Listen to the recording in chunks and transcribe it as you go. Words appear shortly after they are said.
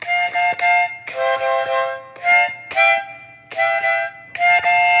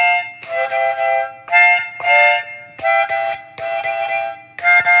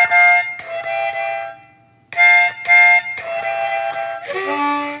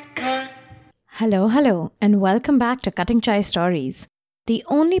Hello, and welcome back to Cutting Chai Stories, the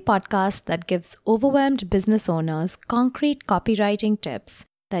only podcast that gives overwhelmed business owners concrete copywriting tips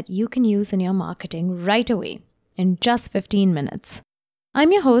that you can use in your marketing right away in just 15 minutes.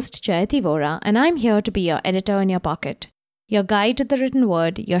 I'm your host, Jayati Vora, and I'm here to be your editor in your pocket, your guide to the written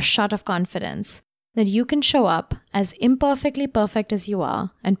word, your shot of confidence, that you can show up as imperfectly perfect as you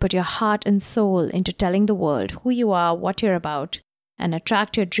are and put your heart and soul into telling the world who you are, what you're about, and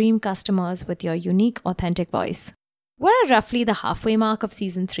attract your dream customers with your unique, authentic voice. We're at roughly the halfway mark of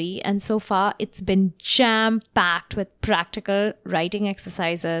season 3, and so far it's been jam-packed with practical writing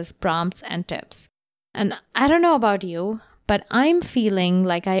exercises, prompts, and tips. And I don't know about you, but I'm feeling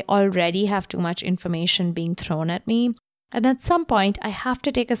like I already have too much information being thrown at me, and at some point I have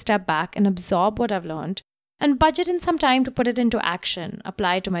to take a step back and absorb what I've learned and budget in some time to put it into action,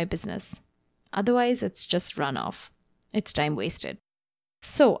 apply to my business. Otherwise, it's just runoff. It's time wasted.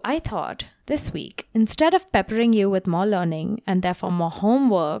 So I thought this week, instead of peppering you with more learning and therefore more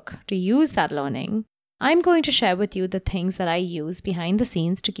homework to use that learning, I'm going to share with you the things that I use behind the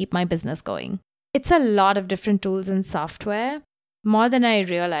scenes to keep my business going. It's a lot of different tools and software, more than I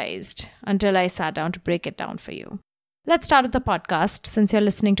realized until I sat down to break it down for you. Let's start with the podcast, since you're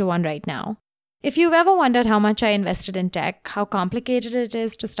listening to one right now. If you've ever wondered how much I invested in tech, how complicated it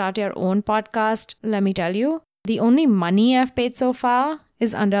is to start your own podcast, let me tell you, the only money I've paid so far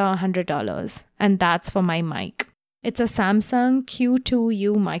is under $100, and that's for my mic. It's a Samsung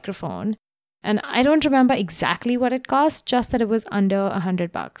Q2U microphone, and I don't remember exactly what it cost, just that it was under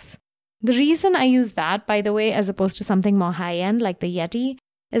 $100. The reason I use that, by the way, as opposed to something more high-end like the Yeti,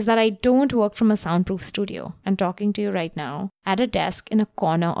 is that I don't work from a soundproof studio. I'm talking to you right now at a desk in a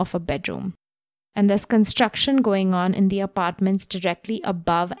corner of a bedroom. And there's construction going on in the apartments directly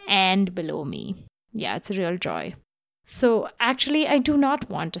above and below me. Yeah, it's a real joy. So actually, I do not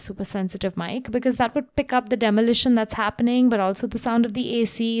want a super sensitive mic because that would pick up the demolition that's happening, but also the sound of the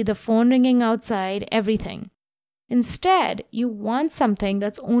AC, the phone ringing outside, everything. Instead, you want something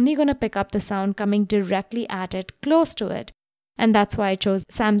that's only going to pick up the sound coming directly at it, close to it. And that's why I chose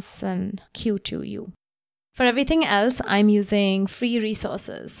Samsung Q2U. For everything else, I'm using free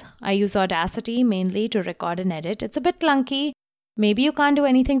resources. I use Audacity mainly to record and edit. It's a bit clunky. Maybe you can't do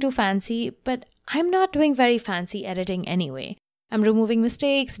anything too fancy, but I'm not doing very fancy editing anyway. I'm removing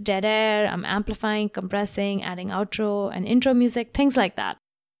mistakes, dead air, I'm amplifying, compressing, adding outro and intro music, things like that.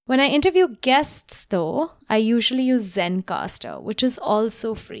 When I interview guests though, I usually use Zencastr, which is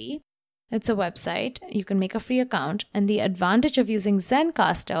also free. It's a website, you can make a free account, and the advantage of using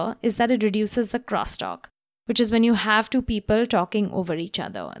Zencastr is that it reduces the crosstalk, which is when you have two people talking over each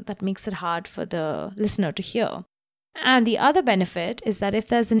other. That makes it hard for the listener to hear. And the other benefit is that if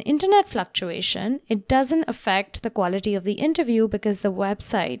there's an internet fluctuation, it doesn't affect the quality of the interview because the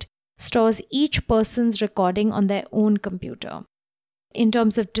website stores each person's recording on their own computer. In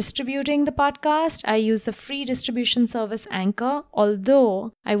terms of distributing the podcast, I use the free distribution service Anchor,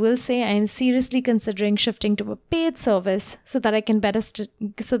 although I will say I am seriously considering shifting to a paid service so that I can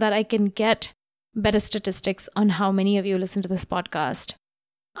get better statistics on how many of you listen to this podcast.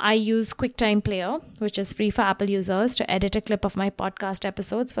 I use QuickTime Player, which is free for Apple users, to edit a clip of my podcast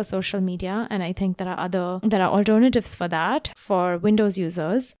episodes for social media, and I think there are alternatives for that for Windows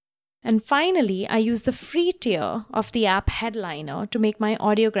users. And finally, I use the free tier of the app Headliner to make my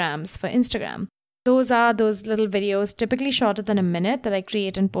audiograms for Instagram. Those are those little videos, typically shorter than a minute, that I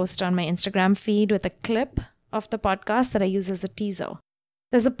create and post on my Instagram feed with a clip of the podcast that I use as a teaser.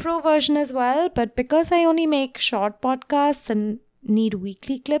 There's a pro version as well, but because I only make short podcasts and need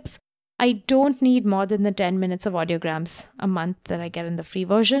weekly clips, I don't need more than the 10 minutes of audiograms a month that I get in the free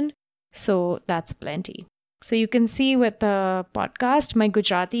version. So that's plenty. So you can see with the podcast, my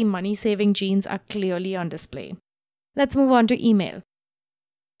Gujarati money-saving genes are clearly on display. Let's move on to email.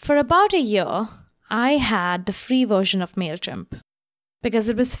 For about a year, I had the free version of MailChimp because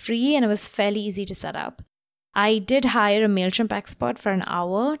it was free and it was fairly easy to set up. I did hire a MailChimp expert for an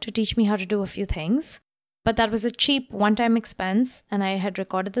hour to teach me how to do a few things. But that was a cheap one-time expense, and I had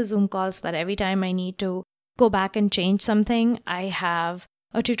recorded the Zoom calls so that every time I need to go back and change something, I have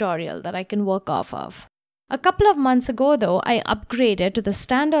a tutorial that I can work off of. A couple of months ago, though, I upgraded to the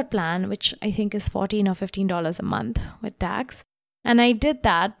standard plan, which I think is $14 or $15 a month with tax. And I did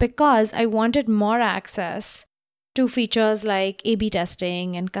that because I wanted more access to features like A/B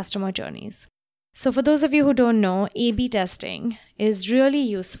testing and customer journeys. So for those of you who don't know, A/B testing is really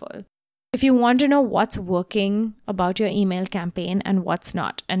useful if you want to know what's working about your email campaign and what's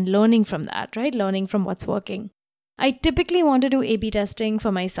not, and learning from that, right? Learning from what's working. I typically want to do A/B testing for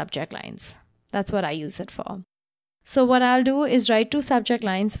my subject lines. That's what I use it for. So what I'll do is write 2 subject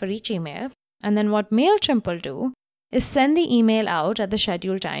lines for each email. And then what MailChimp will do is send the email out at the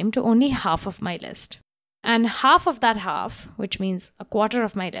scheduled time to only half of my list. And half of that half, which means a quarter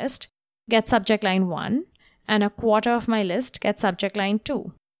of my list, gets subject line 1, and a quarter of my list gets subject line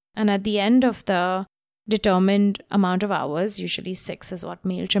 2. And at the end of the determined amount of hours, usually 6 is what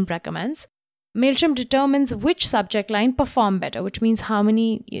MailChimp recommends, MailChimp determines which subject line performed better, which means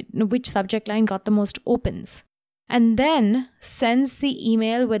which subject line got the most opens, and then sends the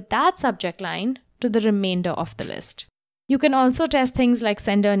email with that subject line to the remainder of the list. You can also test things like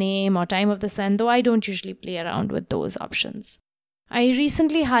sender name or time of the send, though I don't usually play around with those options. I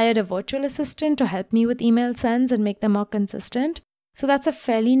recently hired a virtual assistant to help me with email sends and make them more consistent. So that's a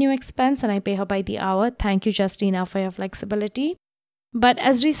fairly new expense and I pay her by the hour. Thank you, Justina, for your flexibility. But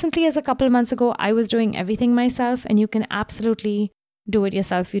as recently as a couple of months ago, I was doing everything myself, and you can absolutely do it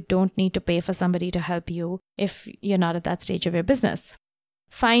yourself. You don't need to pay for somebody to help you if you're not at that stage of your business.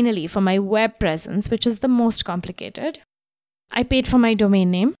 Finally, for my web presence, which is the most complicated, I paid for my domain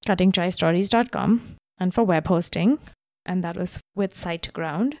name, cuttingchaistories.com, and for web hosting, and that was with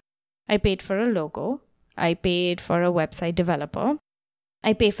SiteGround. I paid for a logo. I paid for a website developer.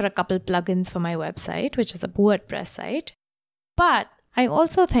 I pay for a couple plugins for my website, which is a WordPress site. But I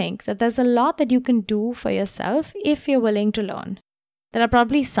also think that there's a lot that you can do for yourself if you're willing to learn. There are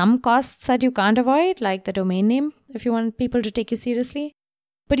probably some costs that you can't avoid, like the domain name, if you want people to take you seriously.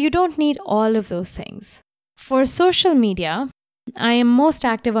 But you don't need all of those things. For social media, I am most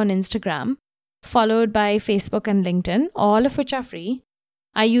active on Instagram, followed by Facebook and LinkedIn, all of which are free.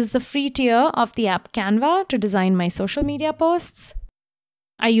 I use the free tier of the app Canva to design my social media posts.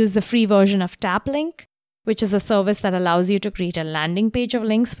 I use the free version of TapLink, which is a service that allows you to create a landing page of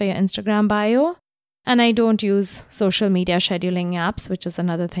links for your Instagram bio. And I don't use social media scheduling apps, which is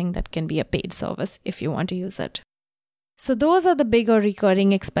another thing that can be a paid service if you want to use it. So those are the bigger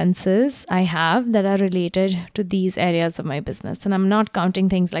recurring expenses I have that are related to these areas of my business. And I'm not counting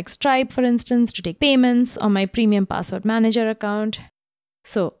things like Stripe, for instance, to take payments, or my premium password manager account.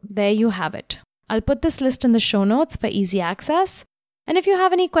 So there you have it. I'll put this list in the show notes for easy access. And if you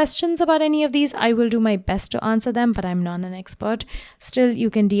have any questions about any of these, I will do my best to answer them, but I'm not an expert. Still,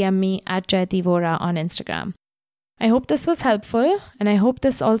 you can DM me at Jayati Vora on Instagram. I hope this was helpful, and I hope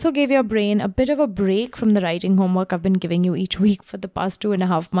this also gave your brain a bit of a break from the writing homework I've been giving you each week for the past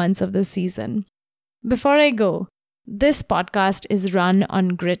 2.5 months of this season. Before I go, this podcast is run on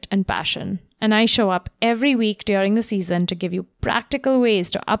grit and passion, and I show up every week during the season to give you practical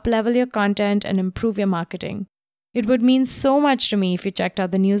ways to up-level your content and improve your marketing. It would mean so much to me if you checked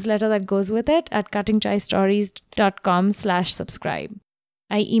out the newsletter that goes with it at cuttingchaistories.com/subscribe.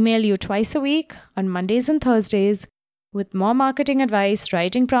 I email you twice a week on Mondays and Thursdays with more marketing advice,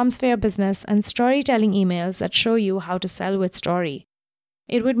 writing prompts for your business, and storytelling emails that show you how to sell with story.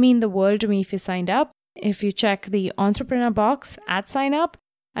 It would mean the world to me if you signed up. If you check the entrepreneur box at sign up,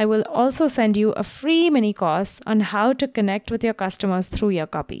 I will also send you a free mini course on how to connect with your customers through your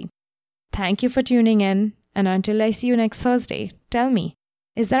copy. Thank you for tuning in. And until I see you next Thursday, tell me,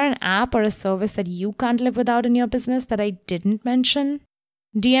 is there an app or a service that you can't live without in your business that I didn't mention?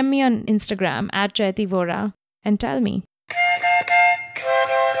 DM me on Instagram at Jayati Vora and tell me.